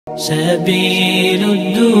Chapter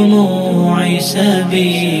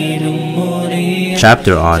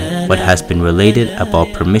on what has been related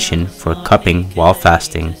about permission for cupping while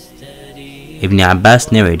fasting. Ibn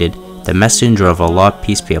Abbas narrated, the Messenger of Allah,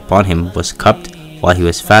 peace be upon him, was cupped while he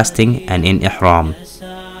was fasting and in ihram.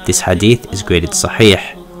 This hadith is graded sahih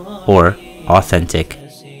or authentic.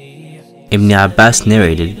 Ibn Abbas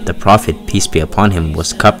narrated, the Prophet, peace be upon him,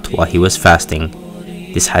 was cupped while he was fasting.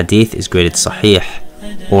 This hadith is graded sahih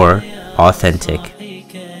or authentic.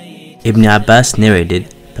 Ibn Abbas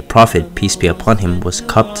narrated, the Prophet, peace be upon him, was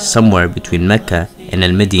cupped somewhere between Mecca and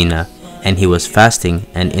Al-Medina, and he was fasting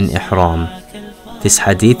and in ihram. This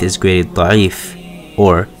hadith is graded da'if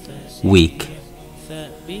or weak.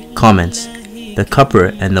 Comments. The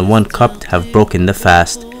cupper and the one cupped have broken the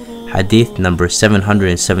fast. Hadith number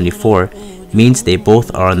 774 means they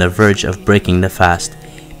both are on the verge of breaking the fast,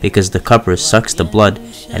 because the cupper sucks the blood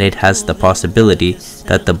and it has the possibility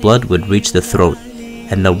that the blood would reach the throat,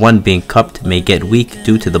 and the one being cupped may get weak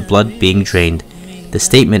due to the blood being drained. The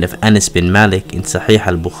statement of Anas bin Malik in Sahih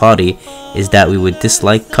al-Bukhari is that we would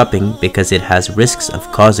dislike cupping because it has risks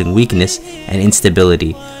of causing weakness and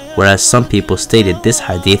instability, whereas some people stated this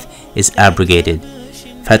hadith is abrogated.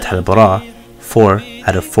 Fath al-Bara 4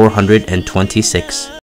 out of 426.